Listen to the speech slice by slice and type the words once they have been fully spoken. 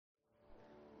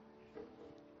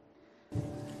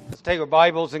Let's take our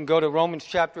Bibles and go to Romans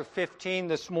chapter 15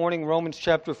 this morning. Romans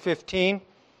chapter 15.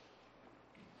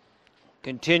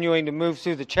 Continuing to move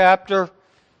through the chapter.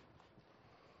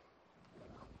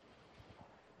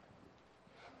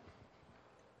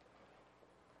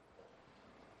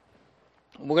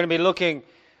 We're going to be looking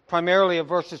primarily at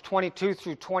verses 22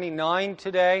 through 29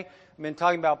 today. I've been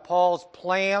talking about Paul's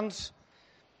plans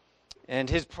and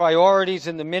his priorities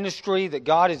in the ministry that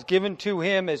God has given to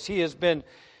him as he has been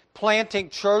planting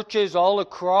churches all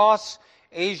across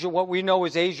Asia, what we know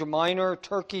as Asia Minor,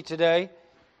 Turkey today.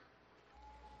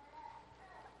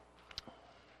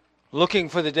 Looking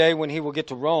for the day when he will get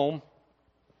to Rome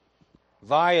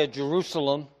via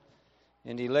Jerusalem.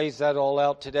 And he lays that all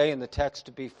out today in the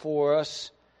text before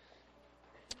us.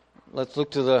 Let's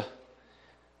look to the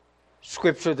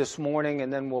scripture this morning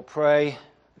and then we'll pray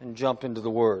and jump into the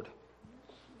Word.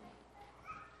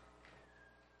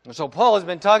 And so Paul has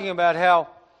been talking about how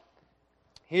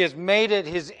he has made it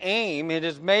his aim, it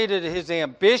has made it his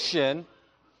ambition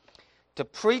to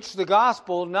preach the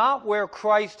gospel not where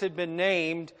Christ had been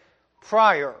named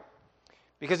prior,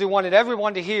 because he wanted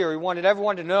everyone to hear, he wanted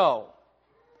everyone to know.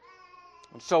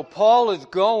 And so Paul is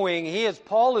going,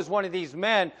 Paul is one of these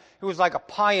men who is like a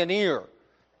pioneer.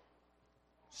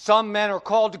 Some men are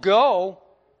called to go,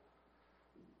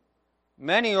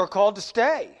 many are called to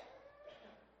stay.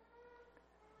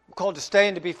 We're called to stay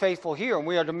and to be faithful here, and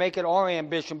we are to make it our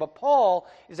ambition. But Paul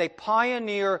is a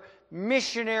pioneer,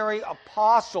 missionary,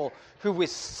 apostle who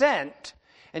is sent,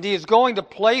 and he is going to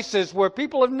places where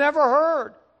people have never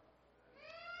heard.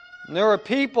 And there are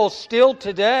people still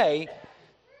today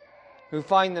who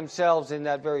find themselves in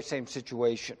that very same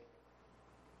situation.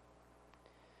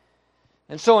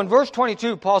 And so in verse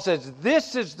 22, Paul says,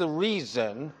 "This is the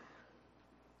reason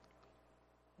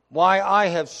why I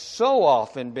have so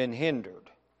often been hindered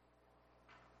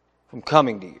from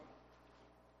coming to you.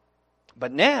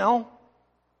 But now,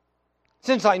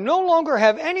 since I no longer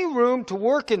have any room to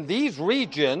work in these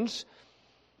regions,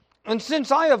 and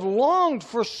since I have longed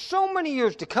for so many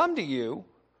years to come to you,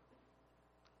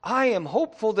 I am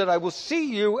hopeful that I will see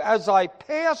you as I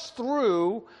pass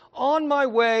through on my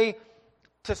way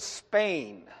to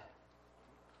Spain."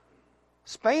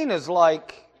 Spain is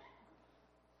like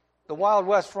the Wild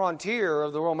West frontier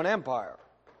of the Roman Empire.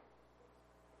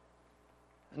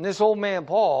 And this old man,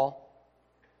 Paul,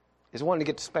 is wanting to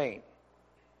get to Spain.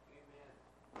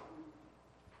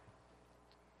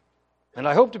 And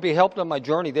I hope to be helped on my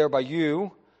journey there by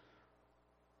you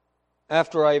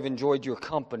after I have enjoyed your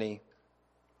company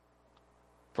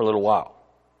for a little while.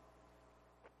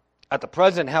 At the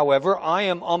present, however, I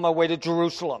am on my way to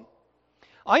Jerusalem.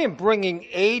 I am bringing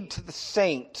aid to the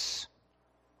saints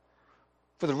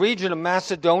for the region of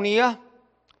Macedonia,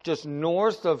 just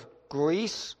north of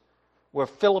Greece, where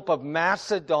Philip of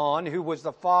Macedon, who was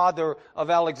the father of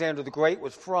Alexander the Great,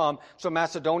 was from. So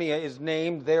Macedonia is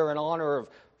named there in honor of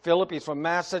Philip. He's from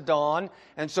Macedon.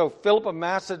 And so Philip of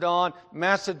Macedon,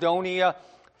 Macedonia,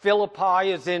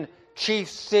 Philippi is in chief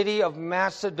city of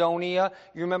Macedonia.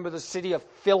 You remember the city of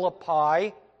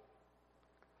Philippi.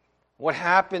 What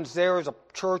happens there is a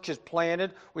church is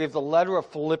planted. We have the letter of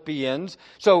Philippians.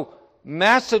 So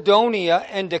Macedonia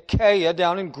and Achaia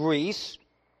down in Greece,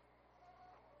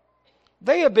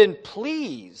 they have been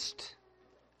pleased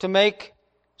to make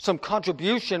some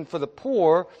contribution for the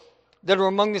poor that are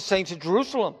among the saints of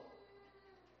Jerusalem.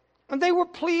 And they were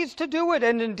pleased to do it,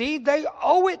 and indeed they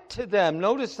owe it to them.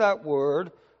 Notice that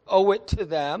word, owe it to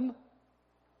them.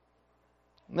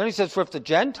 And then he says, for if the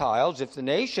Gentiles, if the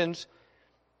nations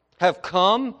have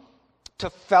come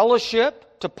to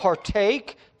fellowship, to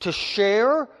partake, to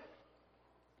share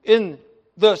in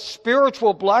the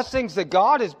spiritual blessings that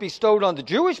God has bestowed on the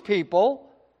Jewish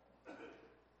people,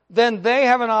 then they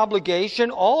have an obligation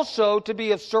also to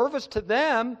be of service to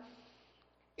them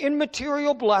in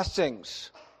material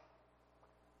blessings.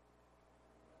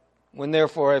 When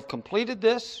therefore I have completed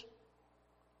this,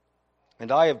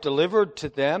 and I have delivered to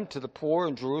them, to the poor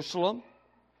in Jerusalem,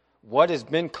 what has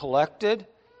been collected,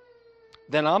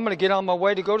 then I'm going to get on my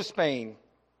way to go to Spain.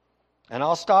 And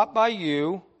I'll stop by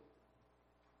you.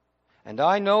 And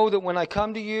I know that when I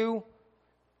come to you,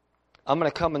 I'm going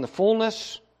to come in the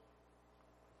fullness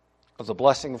of the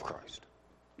blessing of Christ.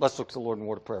 Let's look to the Lord in a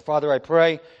word of prayer. Father, I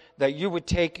pray that you would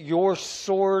take your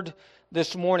sword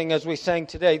this morning as we sang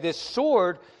today, this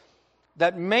sword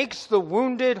that makes the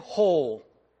wounded whole.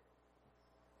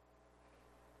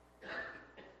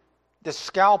 The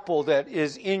scalpel that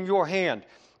is in your hand,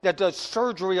 that does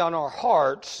surgery on our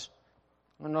hearts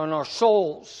and on our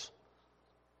souls.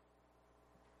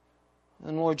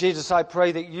 And Lord Jesus, I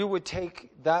pray that you would take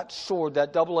that sword,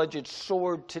 that double-edged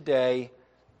sword today,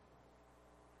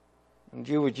 And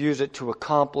you would use it to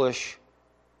accomplish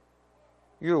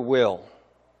your will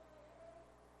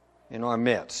in our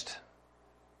midst.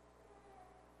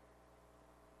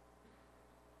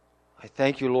 I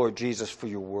thank you, Lord Jesus, for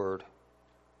your word.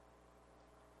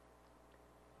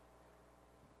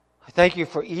 I thank you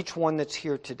for each one that's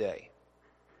here today.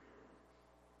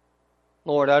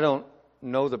 Lord, I don't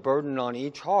know the burden on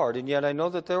each heart, and yet I know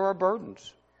that there are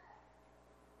burdens.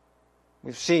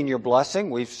 We've seen your blessing.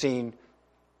 We've seen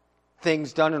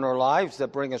things done in our lives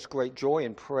that bring us great joy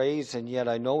and praise, and yet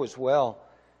I know as well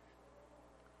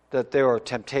that there are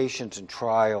temptations and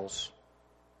trials.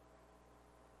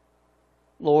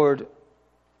 Lord,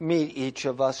 meet each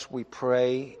of us, we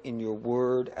pray, in your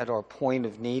word at our point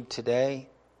of need today.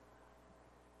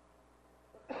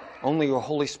 Only your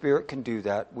Holy Spirit can do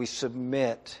that. We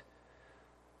submit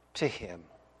to him.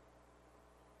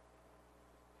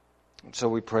 And so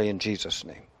we pray in Jesus'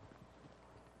 name.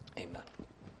 Amen.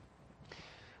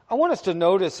 I want us to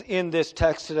notice in this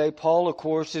text today, Paul, of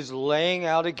course, is laying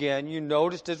out again, you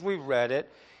noticed as we read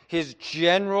it, his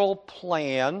general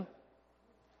plan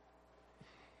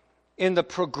in the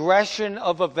progression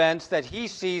of events that he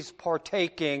sees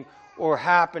partaking or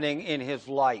happening in his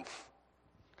life.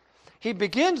 He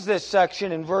begins this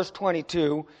section in verse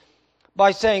 22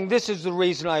 by saying, "This is the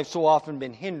reason I have so often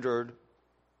been hindered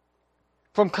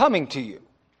from coming to you."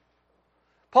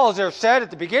 Paul there said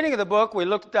at the beginning of the book, we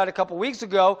looked at that a couple weeks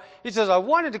ago, he says, "I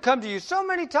wanted to come to you so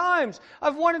many times.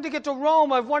 I've wanted to get to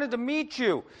Rome. I've wanted to meet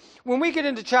you." When we get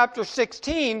into chapter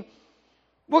 16,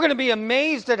 we're going to be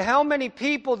amazed at how many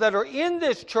people that are in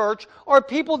this church are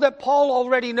people that Paul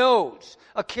already knows.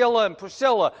 Aquila and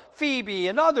Priscilla, Phoebe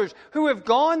and others who have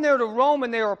gone there to Rome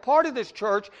and they are a part of this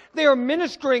church. They are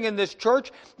ministering in this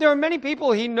church. There are many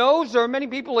people he knows. There are many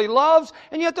people he loves.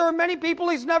 And yet there are many people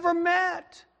he's never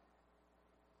met.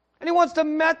 And he wants to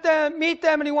meet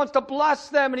them and he wants to bless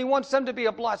them and he wants them to be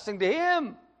a blessing to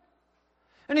him.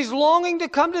 And he's longing to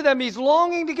come to them. He's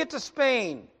longing to get to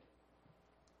Spain.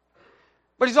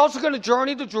 But he's also going to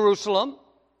journey to Jerusalem.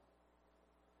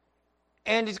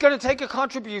 And he's going to take a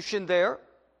contribution there.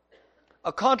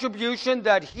 A contribution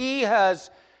that he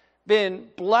has been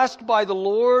blessed by the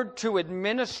Lord to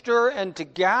administer and to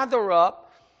gather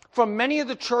up from many of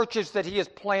the churches that he has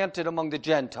planted among the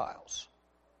Gentiles.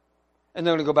 And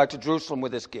they're going to go back to Jerusalem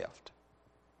with this gift.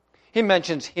 He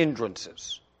mentions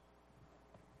hindrances.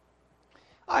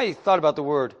 I thought about the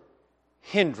word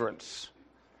hindrance.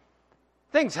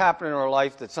 Things happen in our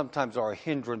life that sometimes are a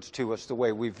hindrance to us the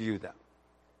way we view them.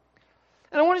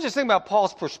 And I want to just think about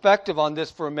Paul's perspective on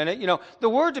this for a minute. You know, the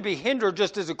word to be hindered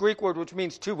just is a Greek word which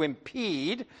means to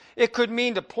impede. It could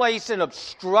mean to place an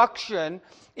obstruction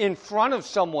in front of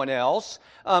someone else.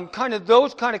 Kind of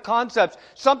those kind of concepts.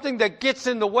 Something that gets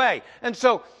in the way. And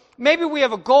so maybe we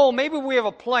have a goal. Maybe we have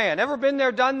a plan. Ever been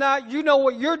there, done that? You know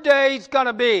what your day's going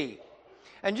to be.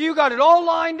 And you got it all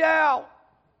lined out.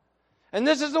 And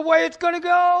this is the way it's going to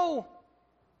go.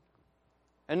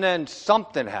 And then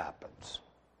something happens.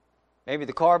 Maybe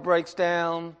the car breaks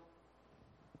down.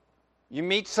 You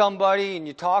meet somebody and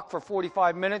you talk for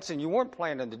 45 minutes and you weren't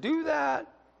planning to do that.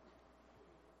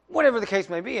 Whatever the case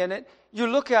may be. And you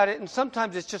look at it and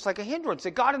sometimes it's just like a hindrance.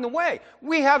 It got in the way.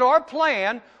 We had our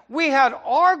plan. We had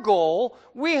our goal.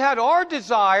 We had our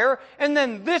desire. And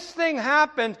then this thing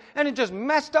happened and it just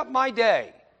messed up my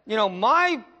day. You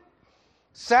know,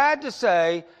 sad to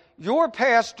say, your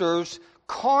pastor's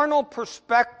carnal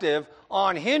perspective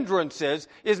on hindrances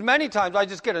is many times I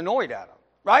just get annoyed at them.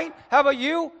 Right? How about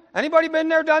you? Anybody been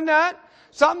there, done that?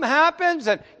 Something happens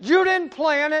and you didn't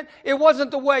plan it. It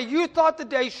wasn't the way you thought the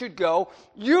day should go.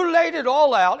 You laid it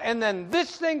all out and then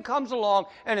this thing comes along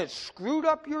and it screwed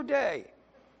up your day.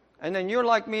 And then you're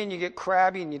like me and you get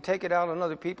crabby and you take it out on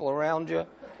other people around you.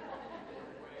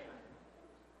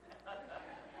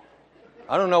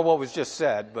 I don't know what was just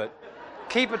said, but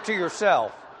keep it to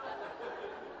yourself.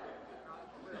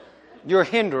 You're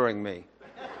hindering me.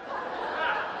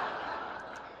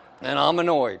 And I'm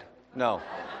annoyed. No.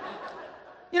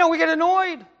 You know, we get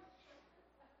annoyed.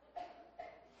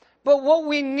 But what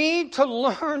we need to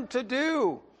learn to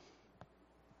do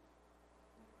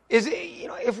is, you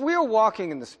know, if we are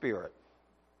walking in the Spirit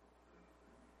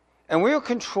and we are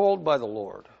controlled by the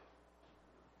Lord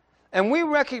and we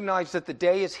recognize that the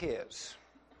day is His,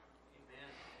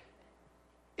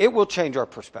 it will change our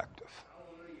perspective.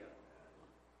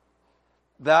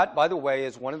 That, by the way,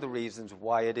 is one of the reasons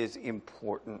why it is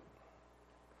important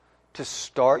to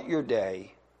start your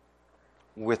day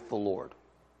with the Lord.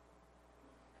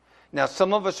 Now,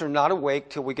 some of us are not awake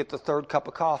till we get the third cup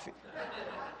of coffee.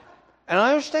 And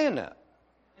I understand that.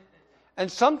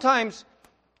 And sometimes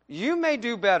You may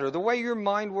do better, the way your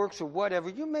mind works or whatever,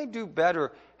 you may do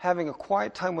better having a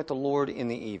quiet time with the Lord in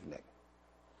the evening.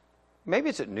 Maybe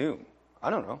it's at noon. I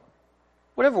don't know.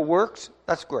 Whatever works,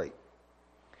 that's great.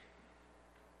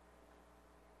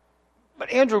 But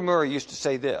Andrew Murray used to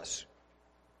say this: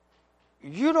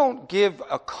 you don't give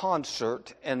a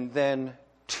concert and then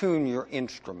tune your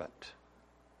instrument.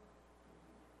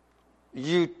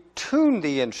 You tune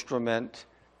the instrument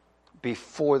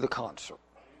before the concert.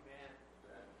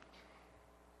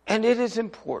 And it is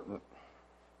important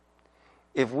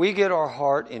if we get our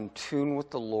heart in tune with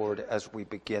the Lord as we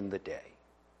begin the day.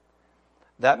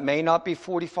 That may not be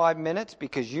 45 minutes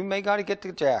because you may got to get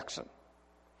to Jackson.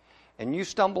 And you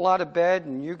stumble out of bed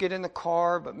and you get in the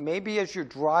car, but maybe as you're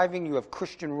driving you have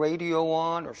Christian radio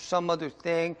on or some other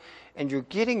thing, and you're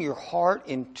getting your heart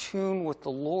in tune with the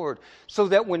Lord so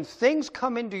that when things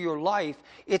come into your life,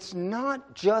 it's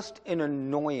not just an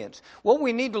annoyance. What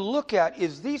we need to look at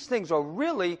is these things are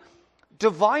really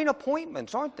divine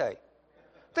appointments, aren't they?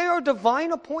 They are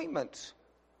divine appointments.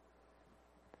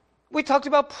 We talked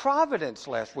about providence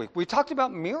last week. We talked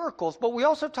about miracles, but we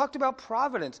also talked about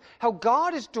providence, how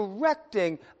God is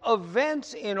directing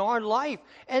events in our life,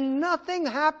 and nothing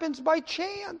happens by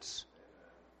chance.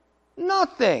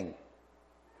 Nothing.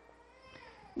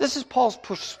 This is Paul's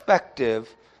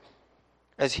perspective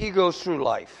as he goes through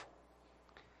life.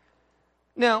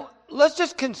 Now, let's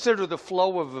just consider the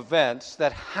flow of events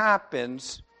that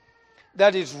happens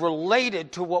that is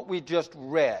related to what we just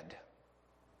read.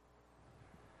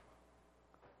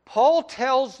 Paul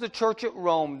tells the church at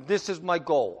Rome, this is my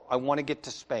goal. I want to get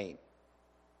to Spain.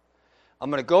 I'm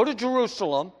going to go to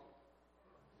Jerusalem.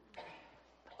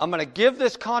 I'm going to give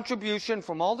this contribution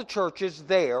from all the churches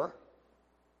there.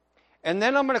 And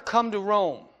then I'm going to come to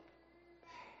Rome.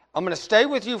 I'm going to stay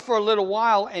with you for a little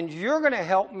while, and you're going to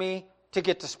help me to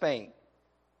get to Spain.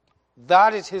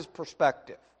 That is his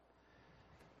perspective.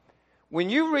 When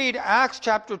you read Acts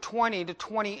chapter 20 to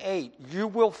 28, you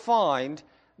will find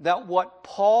that what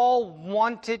Paul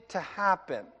wanted to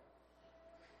happen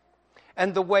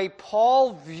and the way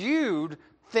Paul viewed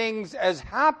things as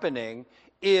happening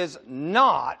is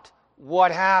not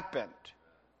what happened.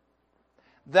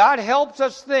 That helps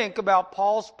us think about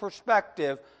Paul's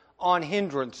perspective on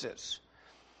hindrances.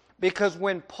 Because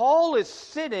when Paul is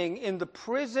sitting in the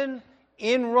prison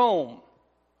in Rome,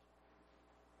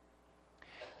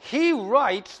 he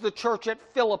writes the church at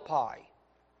Philippi.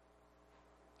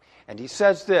 And he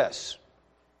says this: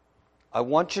 I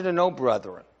want you to know,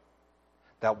 brethren,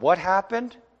 that what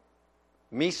happened,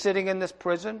 me sitting in this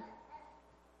prison,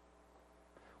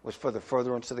 was for the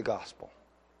furtherance of the gospel.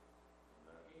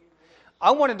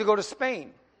 I wanted to go to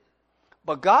Spain,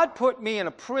 but God put me in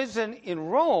a prison in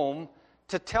Rome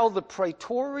to tell the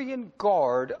Praetorian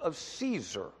Guard of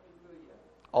Caesar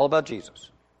all about Jesus.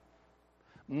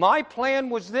 My plan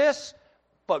was this,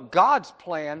 but God's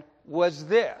plan was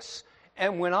this.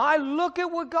 And when I look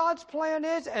at what God's plan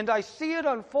is and I see it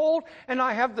unfold and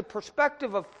I have the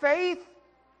perspective of faith,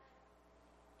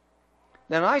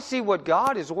 then I see what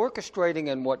God is orchestrating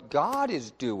and what God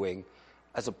is doing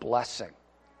as a blessing.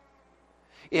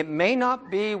 It may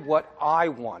not be what I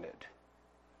wanted,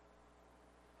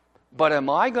 but am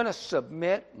I going to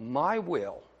submit my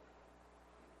will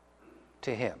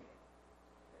to Him?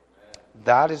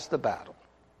 That is the battle.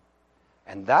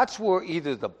 And that's where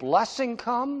either the blessing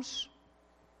comes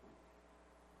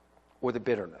or the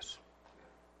bitterness.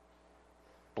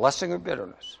 Blessing or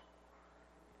bitterness.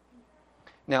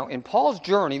 Now, in Paul's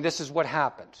journey, this is what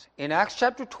happens. In Acts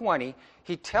chapter 20,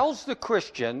 he tells the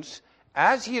Christians,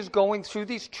 as he is going through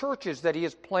these churches that he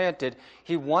has planted,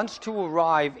 he wants to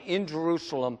arrive in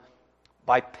Jerusalem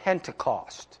by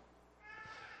Pentecost.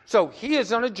 So he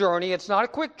is on a journey. It's not a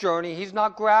quick journey. He's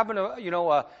not grabbing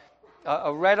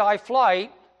a red-eye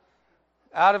flight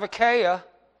out of Achaia.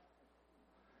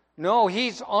 No,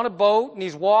 he's on a boat and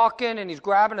he's walking and he's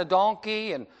grabbing a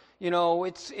donkey and,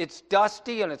 it's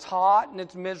dusty and it's hot and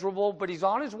it's miserable, but he's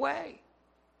on his way.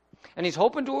 And he's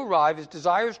hoping to arrive, his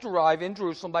desire is to arrive in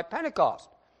Jerusalem by Pentecost.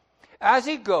 As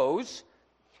he goes,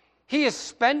 he is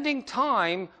spending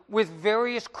time with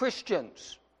various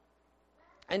Christians.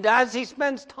 And as he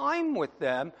spends time with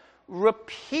them,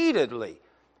 repeatedly,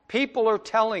 people are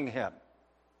telling him,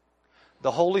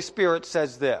 the Holy Spirit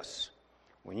says this: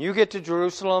 when you get to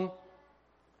Jerusalem,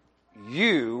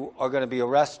 you are going to be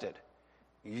arrested.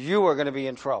 You are going to be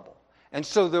in trouble. And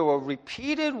so there were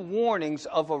repeated warnings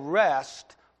of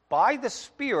arrest by the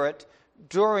Spirit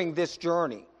during this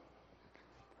journey.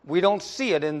 We don't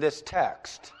see it in this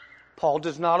text. Paul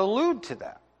does not allude to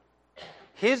that.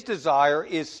 His desire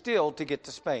is still to get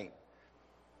to Spain.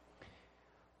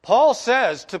 Paul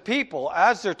says to people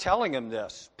as they're telling him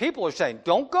this, people are saying,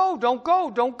 don't go, don't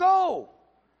go, don't go.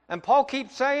 And Paul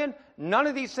keeps saying, none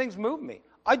of these things move me.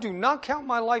 I do not count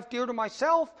my life dear to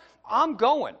myself. I'm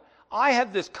going. I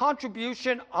have this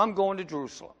contribution. I'm going to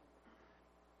Jerusalem.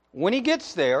 When he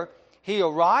gets there, he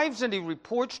arrives and he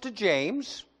reports to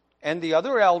James and the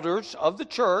other elders of the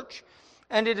church.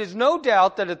 And it is no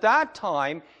doubt that at that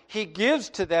time, he gives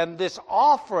to them this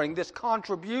offering, this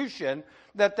contribution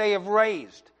that they have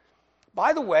raised.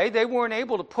 By the way, they weren't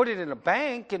able to put it in a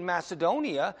bank in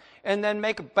Macedonia and then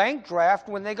make a bank draft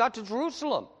when they got to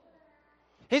Jerusalem.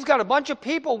 He's got a bunch of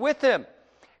people with him.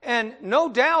 And no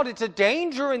doubt it's a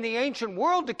danger in the ancient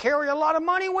world to carry a lot of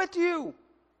money with you.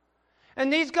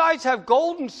 And these guys have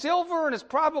gold and silver, and it's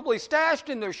probably stashed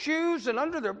in their shoes and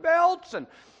under their belts. And,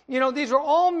 these are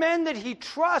all men that he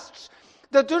trusts,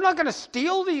 that they're not going to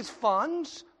steal these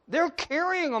funds. They're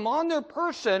carrying them on their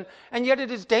person, and yet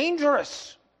it is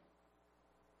dangerous.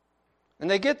 And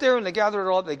they get there and they gather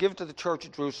it all up. They give it to the church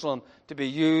at Jerusalem to be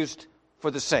used for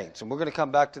the saints. And we're going to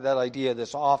come back to that idea,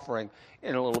 this offering,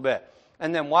 in a little bit.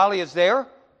 And then while he is there,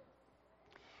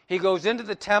 he goes into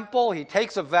the temple. He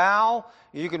takes a vow.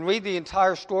 You can read the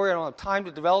entire story. I don't have time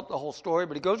to develop the whole story,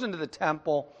 but he goes into the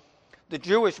temple. The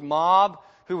Jewish mob,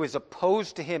 who is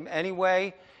opposed to him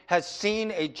anyway, has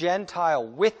seen a Gentile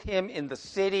with him in the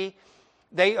city.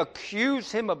 They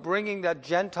accuse him of bringing that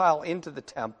Gentile into the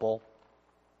temple.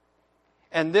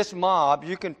 And this mob,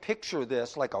 you can picture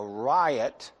this like a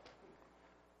riot.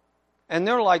 And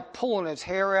they're like pulling his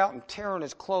hair out and tearing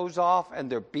his clothes off, and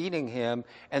they're beating him,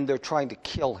 and they're trying to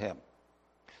kill him.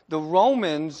 The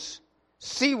Romans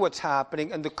see what's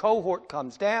happening, and the cohort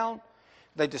comes down.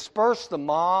 They disperse the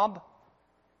mob.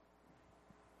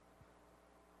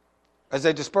 As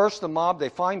they disperse the mob, they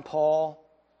find Paul.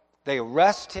 They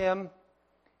arrest him.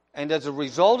 And as a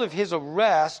result of his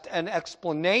arrest and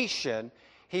explanation,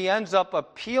 he ends up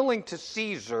appealing to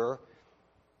Caesar,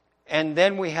 and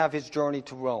then we have his journey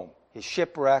to Rome, his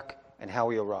shipwreck, and how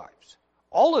he arrives.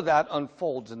 All of that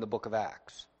unfolds in the book of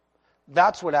Acts.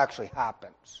 That's what actually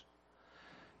happens.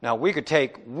 Now, we could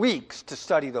take weeks to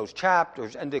study those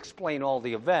chapters and to explain all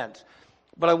the events,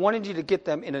 but I wanted you to get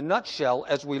them in a nutshell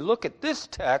as we look at this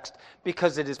text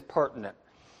because it is pertinent.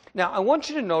 Now, I want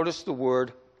you to notice the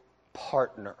word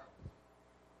partner.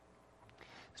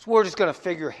 This word is going to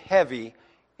figure heavy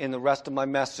in the rest of my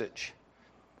message,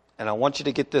 and I want you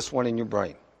to get this one in your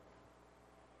brain.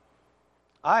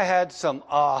 I had some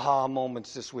aha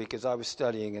moments this week as I was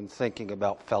studying and thinking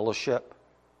about fellowship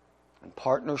and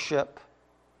partnership.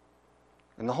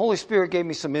 And the Holy Spirit gave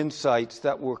me some insights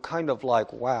that were kind of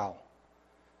like, wow,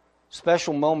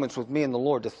 special moments with me and the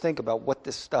Lord to think about what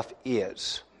this stuff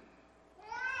is.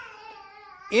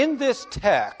 In this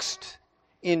text,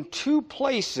 in two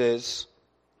places,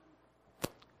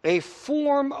 a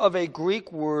form of a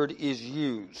Greek word is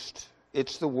used.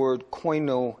 It's the word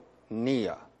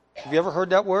koinonia. Have you ever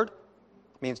heard that word?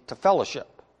 It means to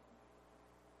fellowship.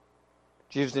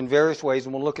 It's used in various ways,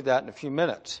 and we'll look at that in a few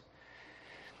minutes.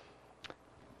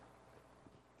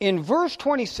 In verse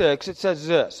 26, it says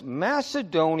this: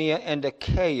 Macedonia and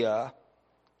Achaia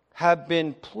have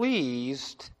been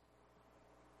pleased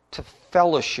to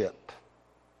fellowship,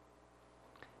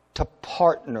 to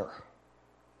partner,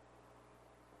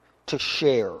 to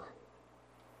share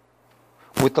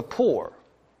with the poor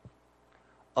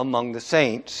among the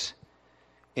saints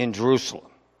in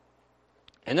Jerusalem.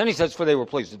 And then he says, for they were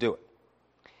pleased to do it.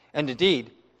 And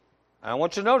indeed, I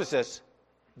want you to notice this,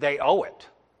 they owe it.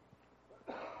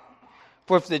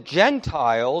 For if the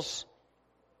Gentiles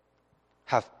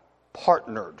have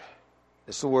partnered,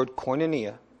 this is the word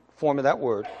koinonia, form of that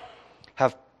word,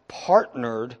 have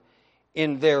partnered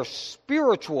in their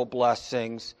spiritual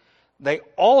blessings, they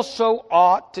also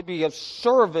ought to be of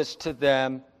service to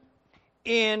them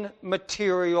in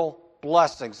material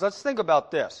blessings. Let's think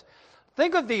about this.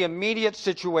 Think of the immediate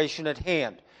situation at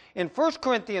hand. In 1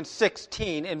 Corinthians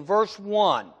 16, in verse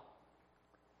 1,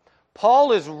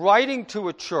 Paul is writing to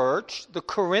a church, the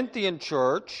Corinthian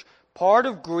church, part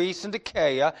of Greece and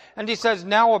Achaia, and he says,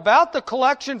 now about the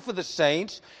collection for the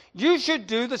saints, you should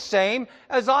do the same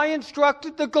as I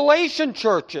instructed the Galatian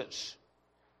churches.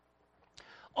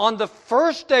 On the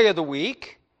first day of the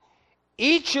week,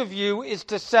 each of you is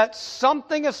to set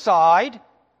something aside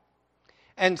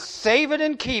and save it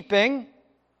in keeping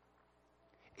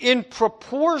in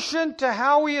proportion to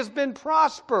how he has been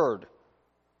prospered,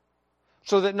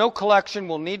 so that no collection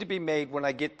will need to be made when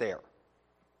I get there.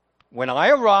 When I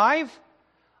arrive,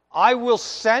 I will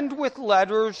send with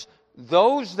letters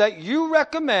those that you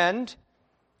recommend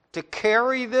to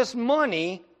carry this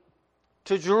money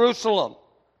to Jerusalem.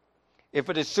 If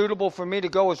it is suitable for me to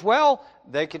go as well,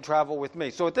 they can travel with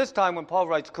me. So at this time, when Paul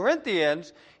writes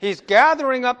Corinthians, he's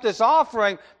gathering up this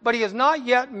offering, but he has not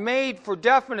yet made for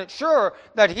definite sure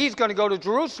that he's going to go to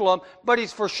Jerusalem, but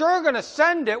he's for sure going to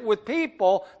send it with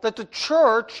people that the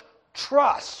church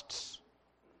trusts.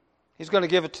 He's going to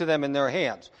give it to them in their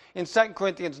hands. In 2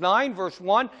 Corinthians 9, verse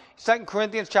 1, 2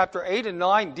 Corinthians chapter 8 and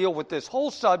 9 deal with this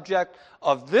whole subject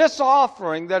of this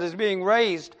offering that is being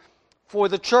raised for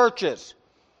the churches.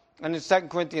 And in 2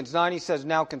 Corinthians 9, he says,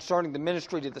 now concerning the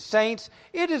ministry to the saints,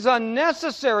 it is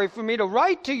unnecessary for me to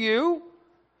write to you,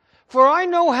 for I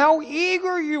know how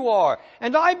eager you are,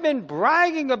 and I've been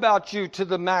bragging about you to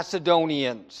the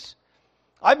Macedonians.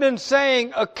 I've been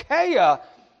saying Achaia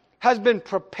has been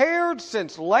prepared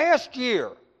since last year,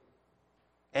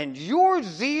 and your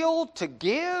zeal to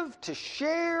give, to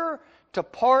share, to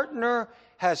partner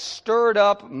has stirred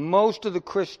up most of the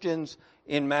Christians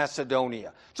in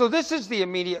Macedonia. So this is the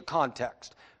immediate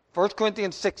context. 1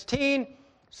 Corinthians 16,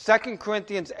 2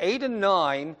 Corinthians 8 and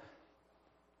 9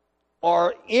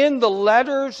 are in the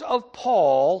letters of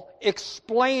Paul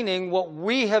explaining what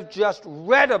we have just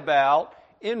read about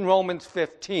in Romans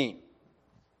 15.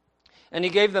 And he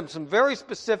gave them some very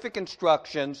specific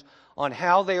instructions on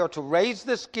how they are to raise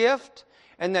this gift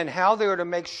and then how they are to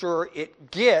make sure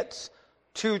it gets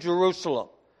to Jerusalem.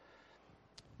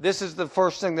 This is the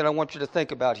first thing that I want you to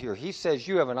think about here. He says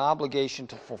you have an obligation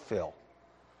to fulfill.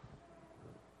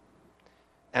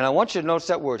 And I want you to notice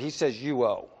that word. He says you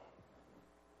owe.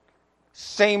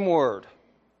 Same word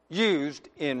used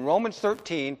in Romans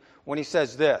 13 when he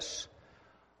says this.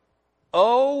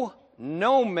 Owe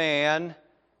no man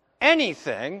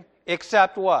anything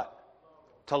except what?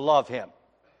 To love him.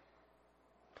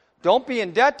 Don't be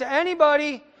in debt to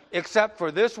anybody except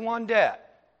for this one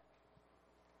debt.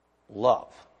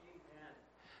 Love.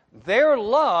 Their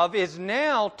love is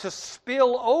now to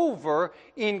spill over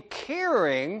in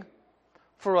caring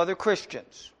for other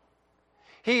Christians.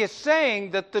 He is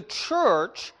saying that the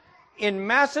church in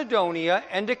Macedonia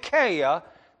and Achaia,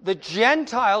 the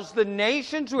Gentiles, the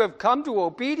nations who have come to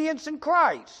obedience in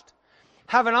Christ,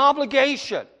 have an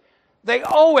obligation. They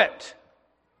owe it.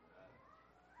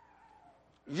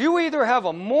 You either have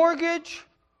a mortgage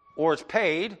or it's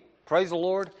paid. Praise the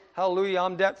Lord. Hallelujah,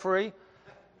 I'm debt free.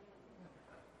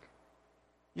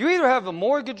 You either have a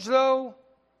mortgage, though.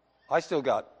 I still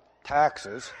got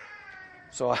taxes,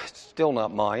 so it's still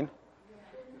not mine,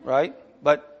 right?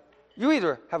 But you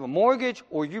either have a mortgage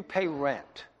or you pay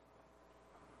rent.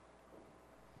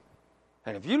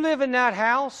 And if you live in that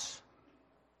house,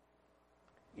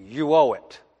 you owe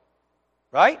it,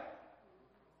 right?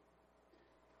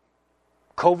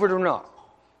 COVID or not,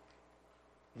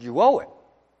 you owe it.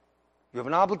 You have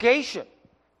an obligation.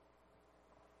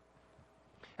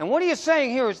 And what he is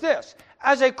saying here is this.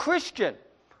 As a Christian,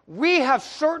 we have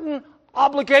certain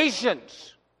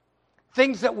obligations,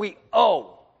 things that we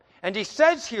owe. And he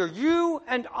says here, you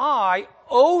and I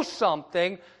owe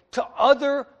something to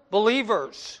other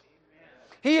believers.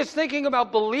 He is thinking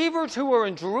about believers who are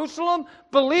in Jerusalem,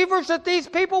 believers that these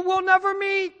people will never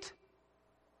meet.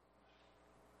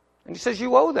 And he says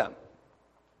you owe them.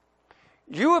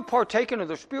 You have partaken of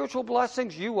their spiritual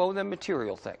blessings, you owe them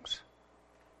material things.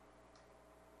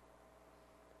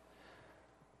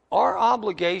 Our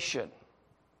obligation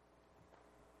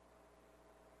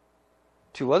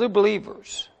to other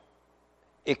believers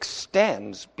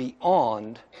extends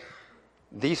beyond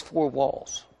these four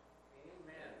walls.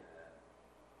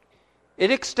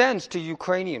 It extends to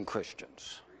Ukrainian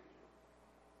Christians.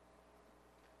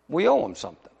 We owe them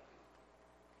something.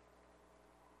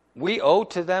 We owe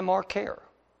to them our care.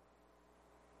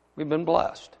 We've been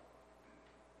blessed.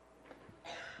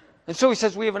 And so he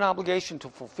says we have an obligation to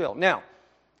fulfill. Now,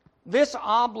 this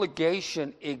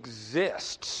obligation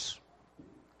exists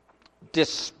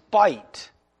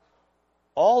despite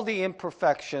all the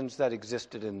imperfections that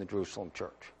existed in the Jerusalem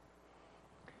church.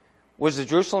 Was the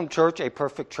Jerusalem church a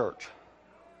perfect church?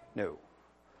 No.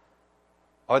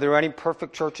 Are there any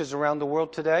perfect churches around the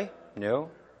world today? No.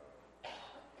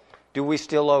 Do we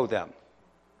still owe them?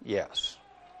 Yes.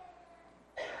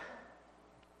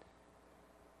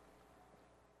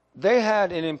 They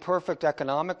had an imperfect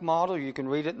economic model. You can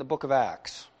read it in the book of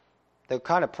Acts. They're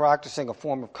kind of practicing a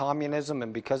form of communism,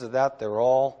 and because of that, they're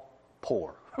all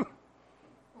poor.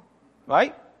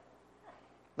 Right?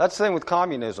 That's the thing with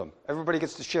communism. Everybody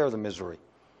gets to share the misery.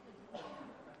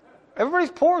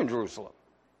 Everybody's poor in Jerusalem.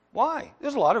 Why?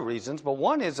 There's a lot of reasons, but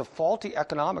one is a faulty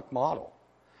economic model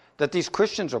that these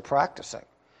Christians are practicing.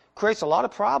 Creates a lot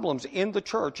of problems in the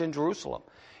church in Jerusalem.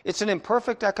 It's an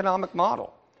imperfect economic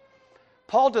model.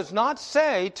 Paul does not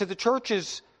say to the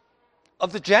churches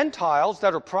of the Gentiles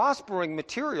that are prospering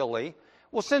materially,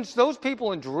 well, since those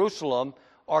people in Jerusalem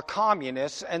are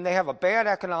communists and they have a bad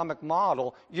economic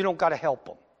model, you don't got to help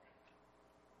them.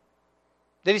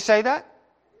 Did he say that?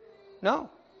 No.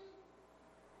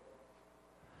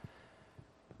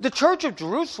 The church of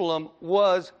Jerusalem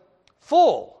was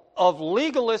full of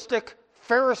legalistic,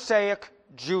 Pharisaic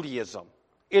Judaism.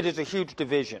 It is a huge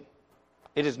division.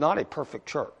 It is not a perfect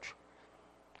church.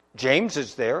 James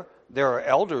is there. There are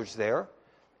elders there.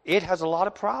 It has a lot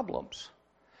of problems.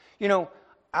 You know,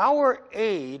 our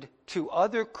aid to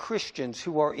other Christians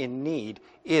who are in need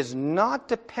is not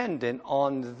dependent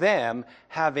on them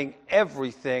having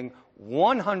everything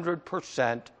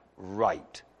 100%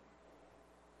 right.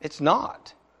 It's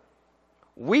not.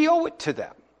 We owe it to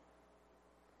them.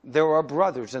 They're our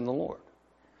brothers in the Lord.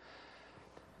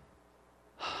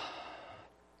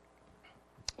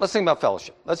 Let's think about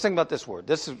fellowship. Let's think about this word.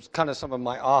 This is kind of some of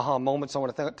my aha moments. I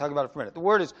want to talk about it for a minute. The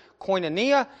word is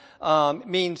koinonia.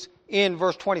 Means in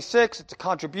verse 26, it's a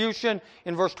contribution.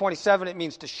 In verse 27, it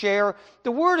means to share.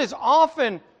 The word is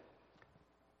often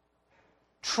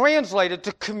translated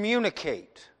to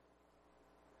communicate.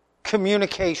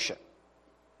 Communication.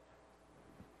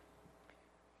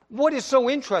 What is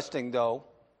so interesting, though,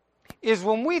 is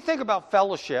when we think about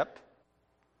fellowship,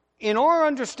 in our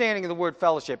understanding of the word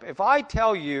fellowship, if I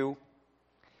tell you,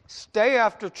 stay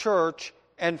after church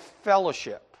and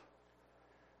fellowship,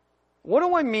 what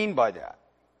do I mean by that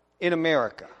in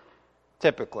America,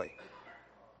 typically?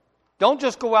 Don't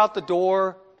just go out the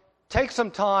door, take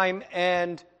some time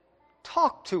and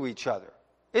talk to each other.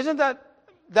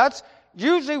 That's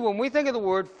usually when we think of the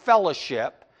word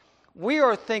fellowship, we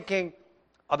are thinking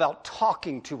about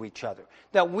talking to each other.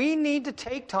 That we need to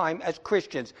take time as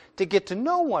Christians to get to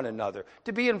know one another,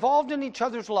 to be involved in each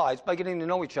other's lives by getting to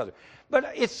know each other.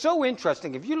 But it's so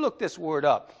interesting. If you look this word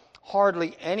up,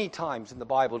 hardly any times in the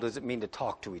Bible does it mean to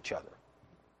talk to each other.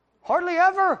 Hardly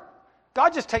ever.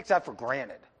 God just takes that for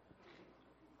granted.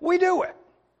 We do it.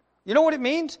 You know what it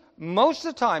means? Most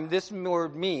of the time, this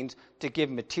word means to give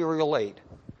material aid.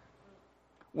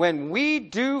 When we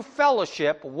do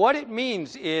fellowship, what it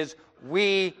means is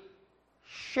we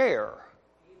share.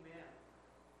 Amen.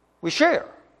 We share.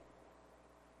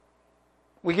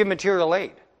 We give material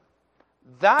aid.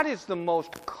 That is the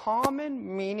most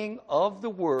common meaning of the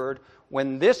word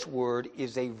when this word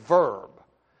is a verb.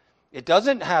 It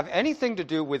doesn't have anything to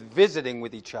do with visiting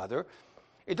with each other.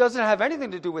 It doesn't have anything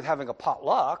to do with having a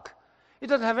potluck. It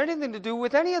doesn't have anything to do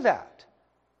with any of that.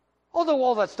 Although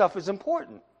all that stuff is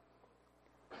important.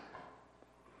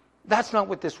 That's not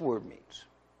what this word means.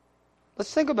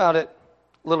 Let's think about it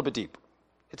a little bit deeper.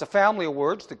 It's a family of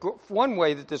words. One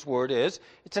way that this word is,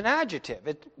 it's an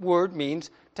adjective. Word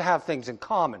means to have things in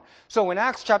common. So in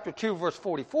Acts chapter 2, verse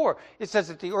 44, it says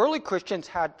that the early Christians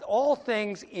had all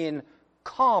things in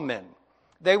common.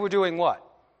 They were doing what?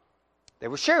 They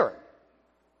were sharing.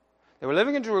 They were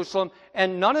living in Jerusalem,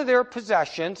 and none of their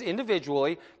possessions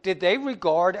individually did they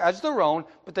regard as their own,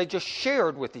 but they just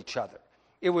shared with each other.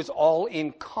 It was all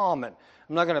in common.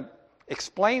 I'm not going to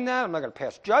explain that. I'm not going to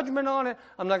pass judgment on it.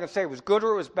 I'm not going to say it was good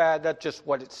or it was bad. That's just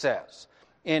what it says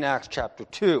in Acts chapter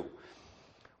 2.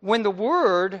 When the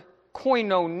word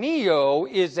koinoneo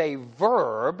is a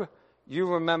verb, you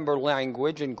remember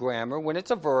language and grammar. When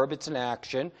it's a verb, it's an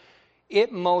action.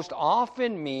 It most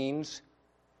often means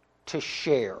to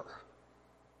share,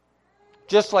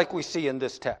 just like we see in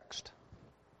this text.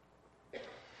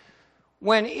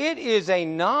 When it is a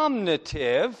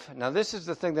nominative, now this is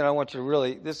the thing that I want you to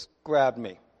really, this grabbed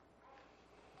me.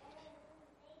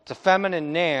 It's a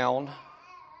feminine noun,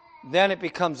 then it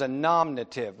becomes a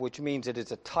nominative, which means it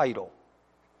is a title.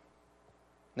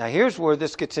 Now here's where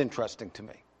this gets interesting to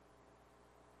me.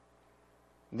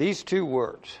 These two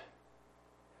words,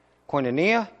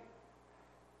 koinonia,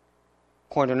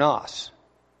 koinonos,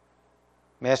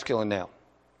 masculine noun.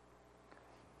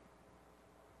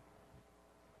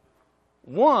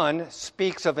 One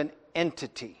speaks of an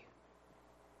entity,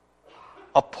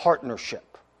 a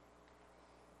partnership.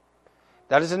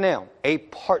 That is a noun, a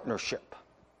partnership.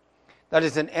 That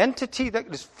is an entity that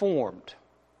is formed.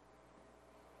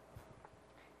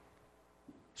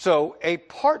 So a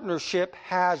partnership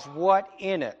has what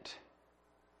in it?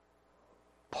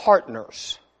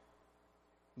 Partners.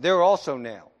 They're also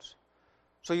nouns.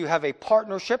 So you have a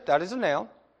partnership, that is a noun,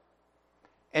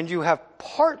 and you have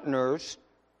partners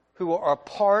who are a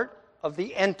part of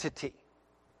the entity.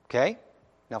 Okay?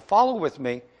 Now follow with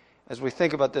me as we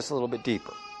think about this a little bit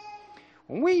deeper.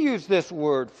 When we use this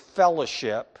word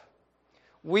fellowship,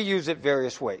 we use it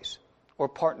various ways, or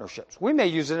partnerships. We may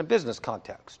use it in a business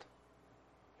context.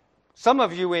 Some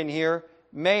of you in here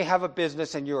may have a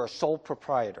business and you're a sole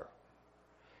proprietor.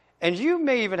 And you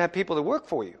may even have people that work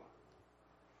for you.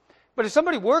 But if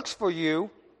somebody works for you,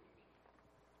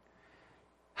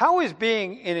 how is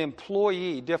being an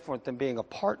employee different than being a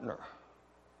partner?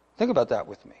 Think about that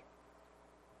with me.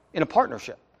 In a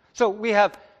partnership. So we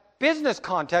have business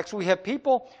context. We have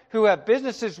people who have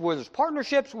businesses where there's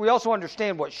partnerships. We also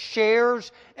understand what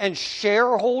shares and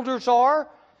shareholders are.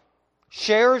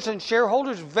 Shares and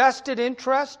shareholders, vested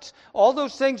interests, all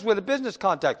those things with a business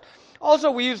context.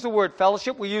 Also, we use the word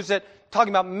fellowship. We use it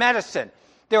talking about medicine.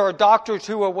 There are doctors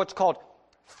who are what's called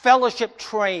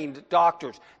fellowship-trained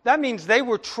doctors. That means they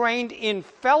were trained in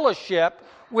fellowship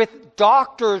with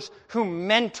doctors who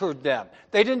mentored them.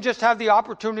 They didn't just have the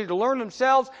opportunity to learn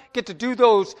themselves, get to do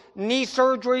those knee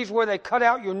surgeries where they cut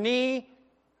out your knee.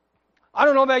 I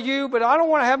don't know about you, but I don't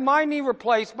want to have my knee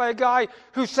replaced by a guy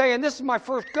who's saying, this is my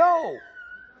first go.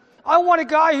 I want a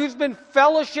guy who's been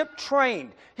fellowship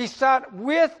trained. He sat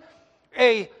with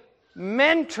a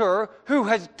mentor who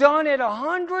has done it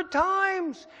 100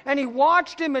 times, and he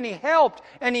watched him and he helped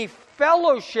and he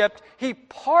fellowshipped, he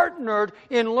partnered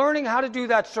in learning how to do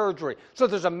that surgery. So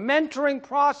there's a mentoring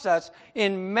process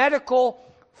in medical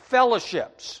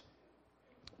fellowships.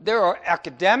 There are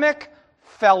academic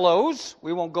fellows.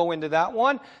 We won't go into that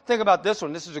one. Think about this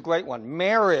one. This is a great one.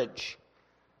 Marriage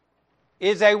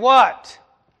is a what?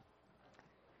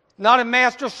 Not a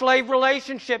master-slave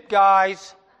relationship,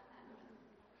 guys.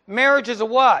 Marriage is a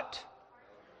what?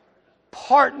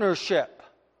 Partnership.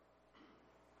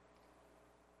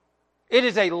 It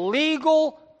is a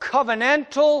legal,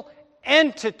 covenantal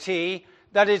entity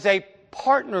that is a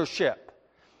partnership.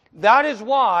 That is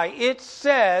why it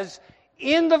says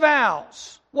in the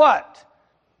vows, what?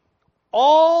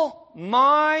 All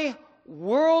my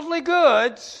worldly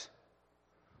goods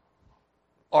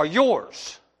are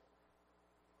yours.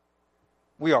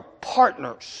 We are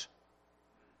partners.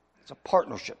 It's a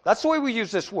partnership. That's the way we use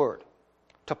this word,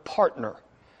 to partner.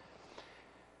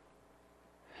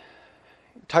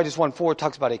 Titus 1:4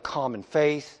 talks about a common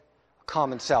faith, a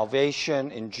common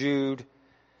salvation in Jude.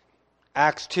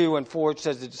 Acts 2:4 it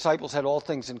says the disciples had all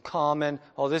things in common.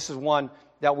 Oh, this is one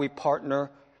that we partner.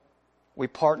 We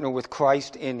partner with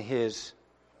Christ in His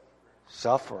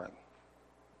suffering.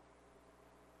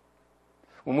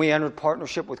 When we entered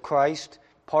partnership with Christ,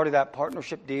 part of that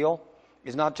partnership deal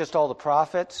is not just all the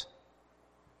profits,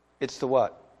 it's the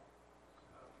what?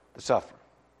 The suffering.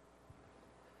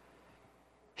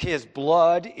 His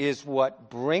blood is what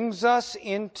brings us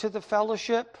into the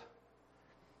fellowship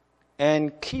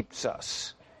and keeps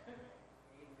us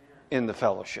in the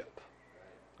fellowship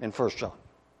in 1 John.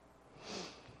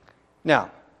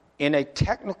 Now, in a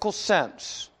technical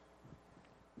sense,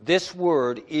 this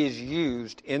word is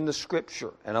used in the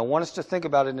Scripture. And I want us to think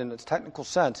about it in its technical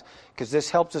sense because this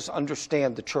helps us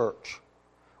understand the church,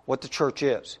 what the church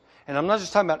is. And I'm not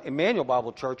just talking about Emmanuel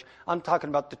Bible Church, I'm talking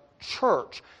about the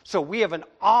church. So we have an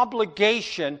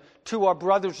obligation to our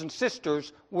brothers and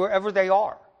sisters wherever they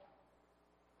are.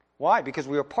 Why? Because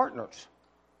we are partners.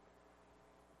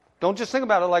 Don't just think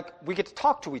about it like we get to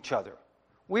talk to each other.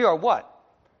 We are what?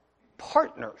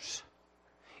 Partners.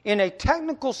 In a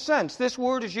technical sense, this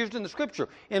word is used in the Scripture.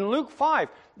 In Luke 5,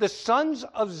 the sons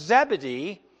of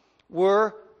Zebedee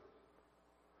were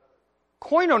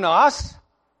koinonos.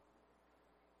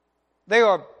 They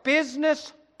are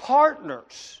business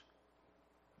partners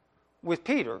with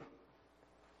Peter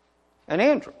and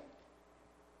Andrew.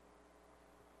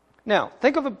 Now,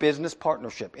 think of a business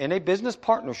partnership. In a business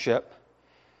partnership,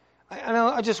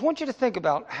 I just want you to think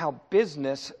about how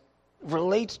business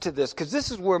relates to this, because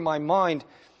this is where my mind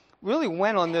really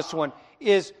went on this one,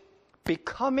 is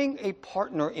becoming a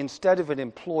partner instead of an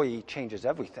employee changes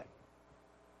everything.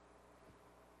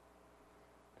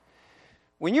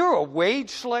 When you're a wage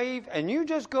slave and you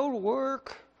just go to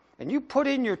work and you put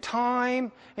in your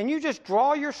time and you just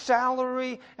draw your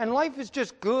salary and life is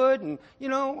just good and,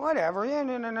 whatever,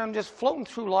 and I'm just floating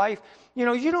through life,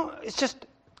 it's just,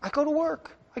 I go to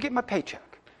work, I get my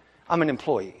paycheck. I'm an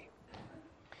employee.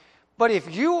 But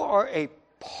if you are a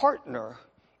partner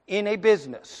in a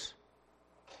business,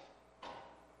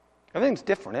 everything's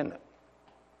different, isn't it?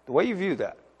 The way you view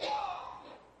that.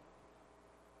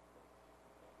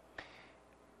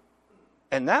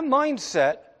 And that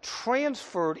mindset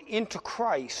transferred into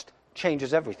Christ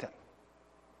changes everything.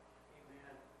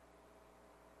 Amen.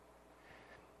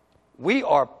 We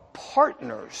are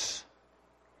partners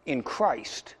in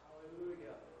Christ.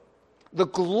 Hallelujah. The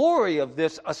glory of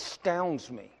this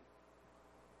astounds me.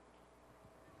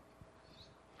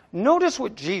 Notice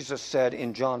what Jesus said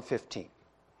in John 15.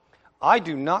 I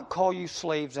do not call you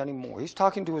slaves anymore. He's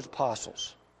talking to his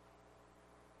apostles.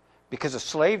 Because a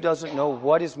slave doesn't know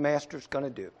what his master's going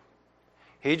to do.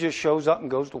 He just shows up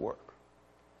and goes to work.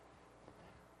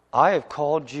 I have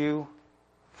called you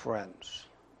friends,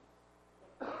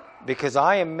 because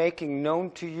I am making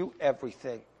known to you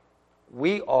everything.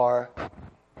 We are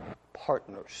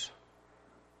partners.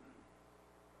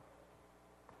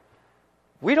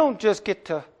 We don't just get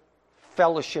to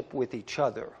fellowship with each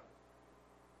other.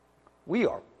 We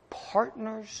are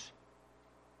partners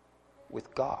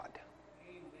with God.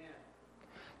 Amen.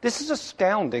 This is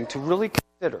astounding to really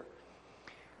consider.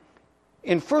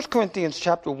 In 1 Corinthians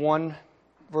chapter 1,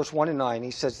 verse 1 and 9,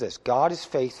 he says this: God is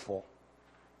faithful,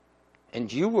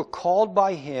 and you were called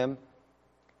by him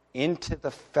into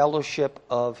the fellowship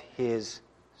of his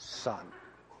Son.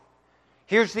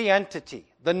 Here's the entity,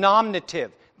 the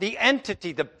nominative, the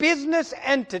entity, the business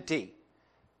entity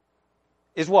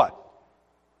is what?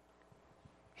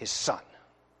 His Son.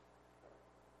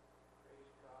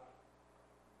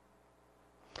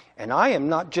 And I am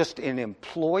not just an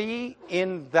employee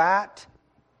in that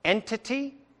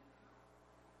entity.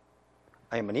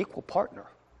 I am an equal partner.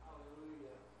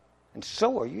 And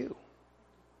so are you.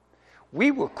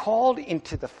 We were called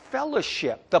into the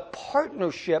fellowship, the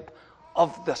partnership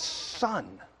of the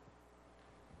Son.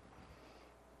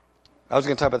 I was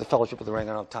going to talk about the fellowship of the ring.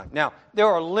 I don't have time. Now, there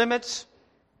are limits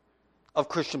of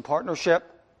Christian partnership,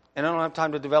 and I don't have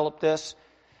time to develop this.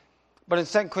 But in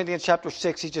 2 Corinthians chapter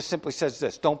 6, he just simply says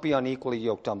this: don't be unequally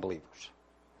yoked unbelievers.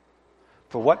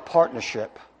 For what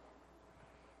partnership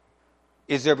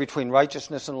is there between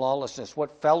righteousness and lawlessness?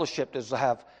 What fellowship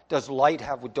does light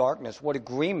have with darkness? What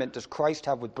agreement does Christ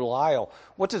have with Belial?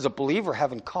 What does a believer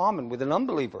have in common with an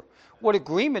unbeliever? What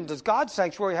agreement does God's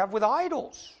sanctuary have with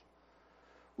idols?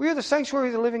 We are the sanctuary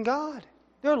of the living God.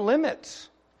 There are limits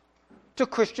to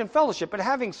Christian fellowship. But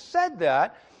having said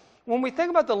that, when we think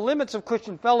about the limits of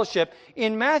Christian fellowship,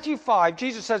 in Matthew 5,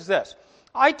 Jesus says this: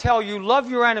 I tell you, love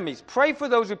your enemies, pray for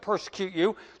those who persecute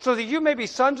you, so that you may be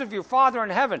sons of your Father in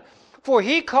heaven. For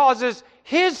he causes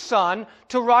his sun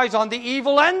to rise on the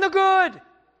evil and the good.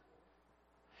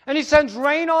 And he sends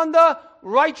rain on the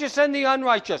righteous and the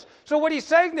unrighteous. So what he's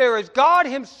saying there is God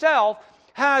himself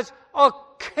has a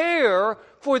care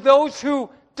for those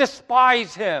who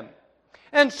despise him.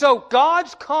 And so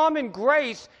God's common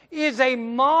grace is a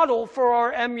model for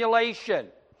our emulation.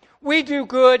 We do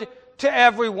good to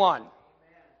everyone.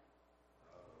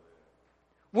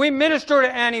 We minister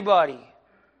to anybody.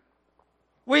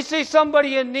 We see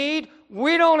somebody in need,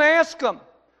 we don't ask them.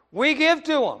 We give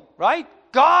to them, right?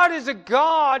 God is a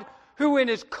God who in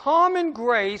his common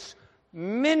grace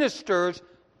ministers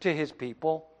to his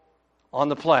people on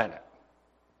the planet.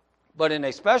 But in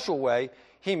a special way,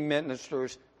 he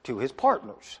ministers to his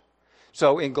partners.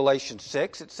 So in Galatians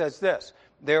 6, it says this: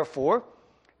 therefore,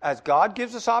 as God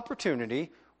gives us opportunity,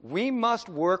 we must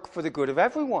work for the good of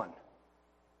everyone.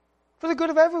 For the good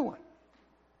of everyone.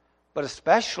 But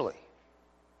especially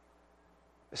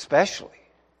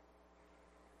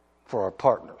for our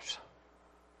partners,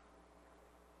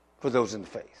 for those in the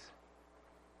faith.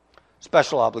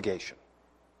 Special obligation.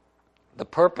 The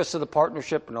purpose of the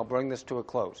partnership, and I'll bring this to a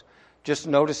close. Just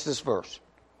notice this verse.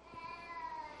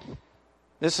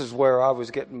 This is where I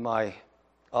was getting my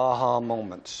aha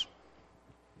moments.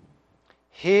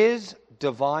 His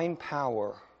divine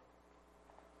power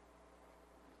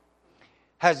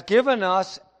has given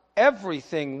us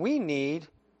everything we need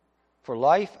for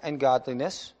life and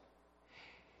godliness.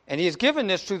 And he has given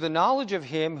this through the knowledge of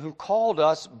him who called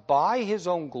us by his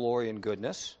own glory and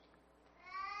goodness.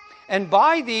 And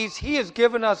by these he has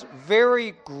given us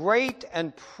very great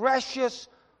and precious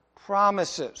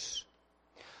promises,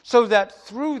 so that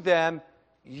through them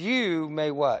you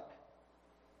may what?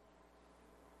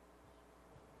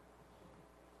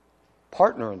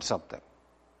 Partner in something.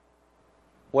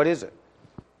 What is it?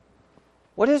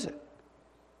 What is it?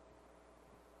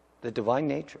 The divine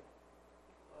nature.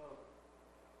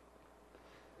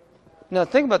 Now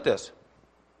think about this.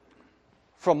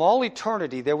 From all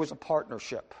eternity there was a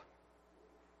partnership.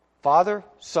 Father,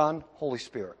 Son, Holy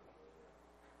Spirit.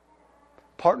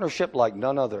 Partnership like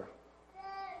none other.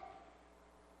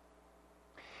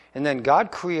 And then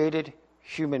God created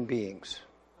human beings.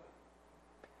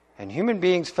 And human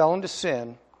beings fell into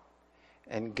sin,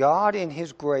 and God in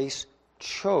his grace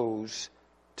chose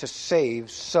to save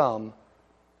some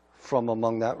from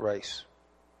among that race.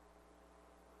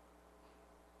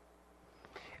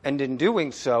 And in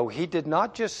doing so, he did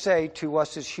not just say to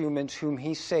us as humans whom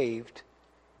he saved,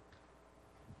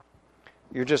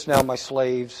 you're just now my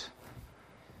slaves.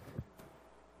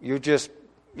 You're just,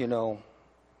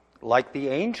 like the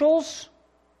angels.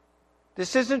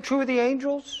 This isn't true of the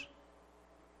angels.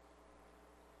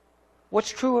 What's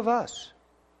true of us?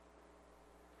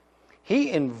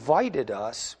 He invited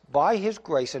us by His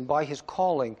grace and by His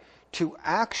calling to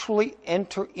actually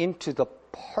enter into the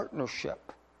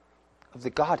partnership of the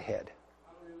Godhead.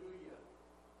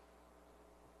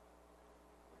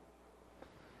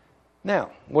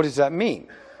 Now, what does that mean?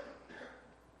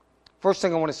 First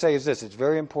thing I want to say is this. It's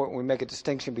very important we make a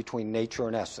distinction between nature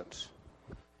and essence.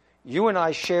 You and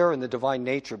I share in the divine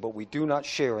nature, but we do not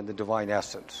share in the divine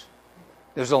essence.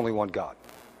 There's only one God.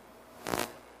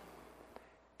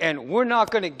 And we're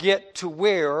not going to get to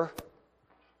where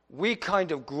we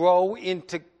kind of grow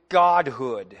into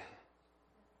godhood.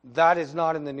 That is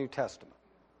not in the New Testament.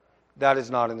 That is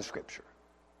not in the Scripture.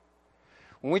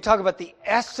 When we talk about the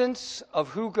essence of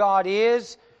who God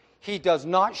is, He does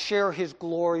not share His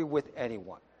glory with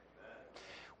anyone.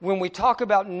 When we talk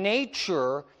about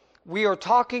nature, we are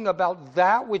talking about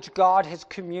that which God has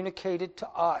communicated to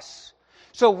us.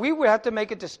 So we would have to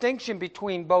make a distinction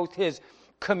between both His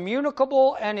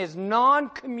communicable and His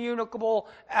non-communicable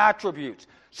attributes.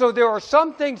 So there are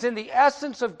some things in the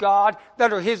essence of God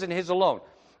that are His and His alone.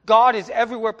 God is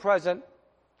everywhere present,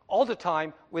 all the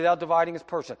time, without dividing His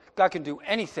person. God can do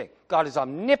anything. God is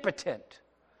omnipotent.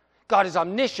 God is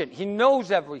omniscient. He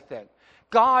knows everything.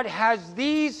 God has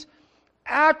these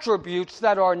attributes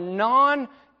that are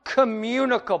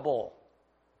non-communicable.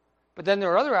 But then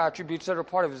there are other attributes that are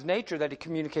part of His nature that He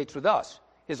communicates with us.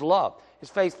 His love, His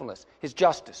faithfulness, His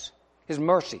justice, His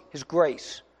mercy, His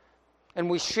grace. And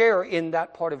we share in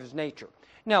that part of His nature.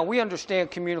 Now, we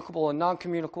understand communicable and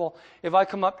non-communicable. If I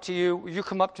come up to you, you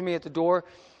come up to me at the door,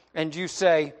 and you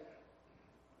say,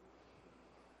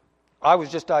 I was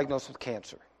just diagnosed with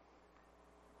cancer.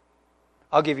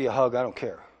 I'll give you a hug, I don't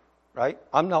care. Right?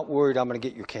 I'm not worried I'm going to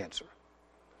get your cancer.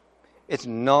 It's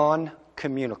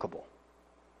non-communicable.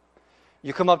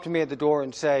 You come up to me at the door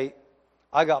and say,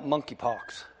 I got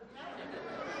monkeypox.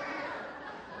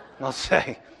 I'll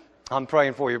say, I'm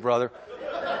praying for you, brother.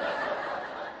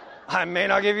 I may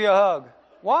not give you a hug.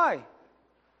 Why?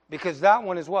 Because that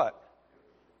one is what?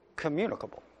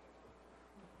 Communicable.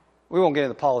 We won't get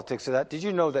into the politics of that. Did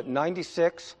you know that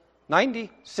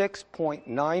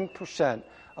 96.9%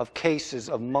 of cases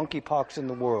of monkeypox in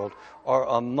the world are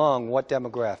among what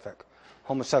demographic?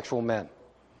 Homosexual men.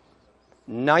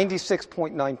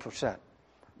 96.9%.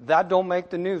 That don't make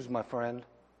the news, my friend.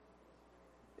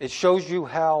 It shows you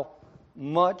how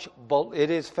much it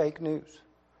is fake news.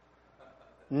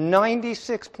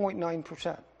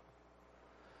 96.9%.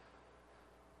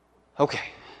 Okay.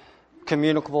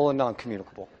 Communicable and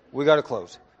non-communicable. We got to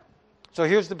close. So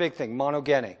here's the big thing,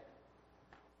 monogene.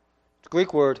 It's a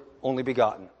Greek word, only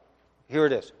begotten. Here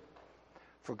it is.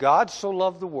 For God so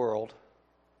loved the world,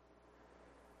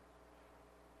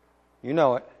 you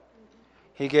know it,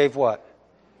 He gave what?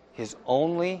 His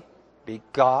only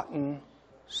begotten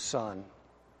Son.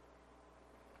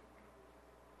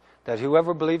 That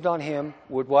whoever believed on Him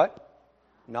would what?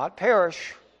 Not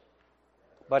perish,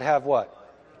 but have what?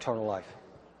 Eternal life.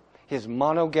 His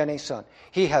monogene Son.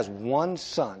 He has one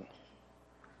Son,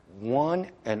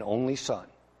 one and only Son,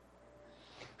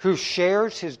 who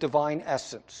shares His divine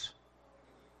essence.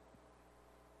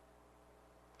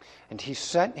 And He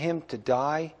sent Him to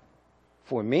die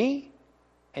for me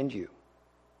and you.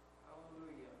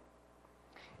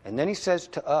 And then He says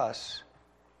to us,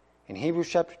 in Hebrews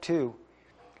chapter 2,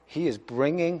 He is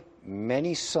bringing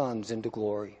many sons into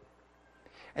glory.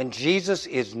 And Jesus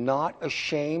is not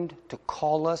ashamed to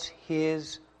call us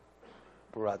His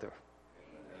brother.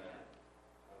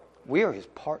 We are His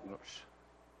partners.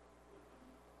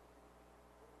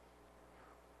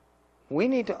 We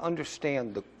need to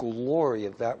understand the glory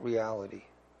of that reality.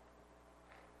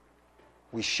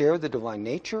 We share the divine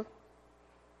nature.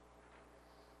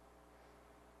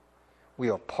 We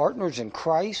are partners in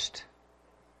Christ.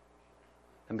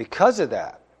 And because of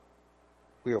that,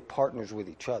 we are partners with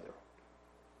each other.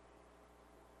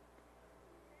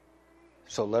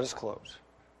 So let us close.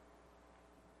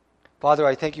 Father,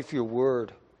 I thank You for Your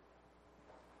word.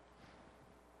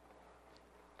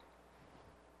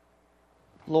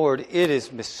 Lord, it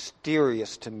is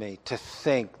mysterious to me to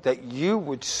think that You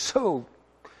would so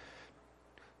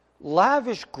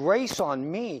lavish grace on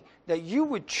me that You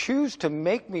would choose to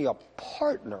make me a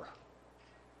partner.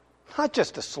 Not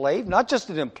just a slave, not just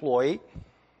an employee,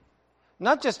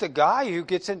 not just a guy who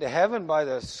gets into heaven by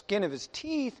the skin of his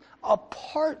teeth, a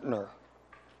partner.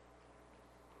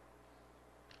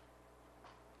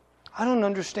 I don't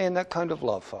understand that kind of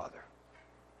love, Father.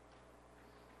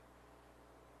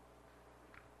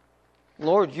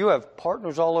 Lord, You have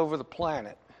partners all over the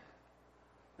planet,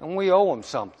 and we owe them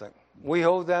something. We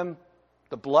owe them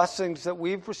the blessings that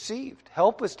we've received.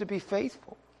 Help us to be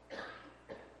faithful.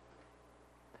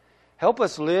 Help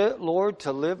us, Lord,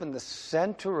 to live in the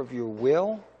center of your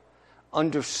will,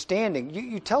 understanding.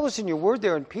 You tell us in your word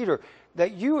there in Peter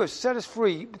that you have set us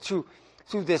free through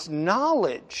this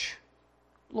knowledge.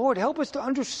 Lord, help us to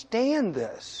understand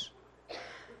this,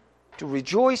 to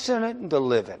rejoice in it and to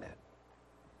live in it.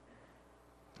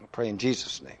 I pray in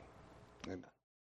Jesus' name. Amen.